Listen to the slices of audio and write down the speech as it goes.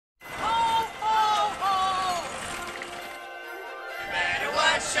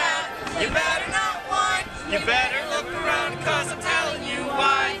You better not whine. You better look around, cause I'm telling you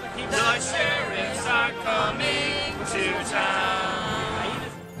why. The sheriffs are coming to town.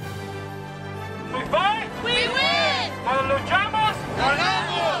 We fight. We win. Cuando luchamos,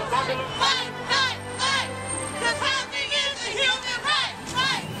 ganamos. Cuando Fight, fight, fight. Cause housing is a human right.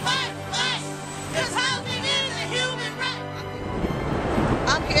 Fight, fight, fight. Cause housing is a human right.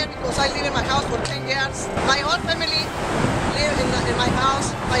 I'm here because I live in my house for 10 years. My whole family live in my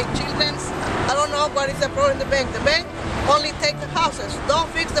house, my children. I don't know what is the problem in the bank. The bank only take the houses, don't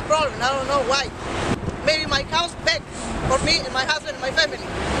fix the problem. I don't know why. Maybe my house begs for me and my husband and my family.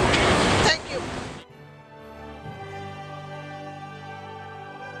 Thank you.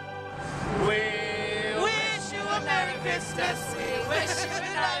 We wish you a Merry Christmas. We wish you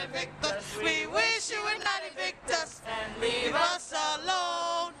would not evict us. We wish you would not evict us and leave us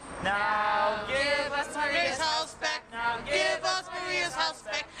alone. Now Give us Maria's house back. Now give us Maria's house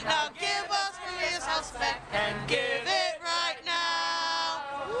back. Now give us Maria's house back and give it right now.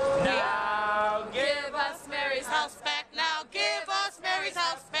 Now Give us Mary's house back. Now give us Mary's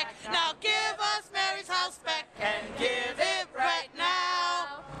house back. Now give us Mary's house back and give it right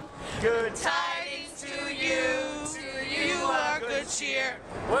now. good Tidings to you. You are good cheer.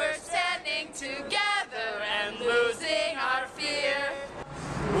 We're standing together and losing our fear.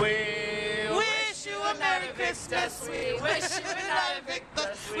 We Wish you a Merry Christmas. We wish you would not evict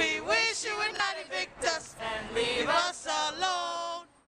us. We wish you would not evict us and leave us alone.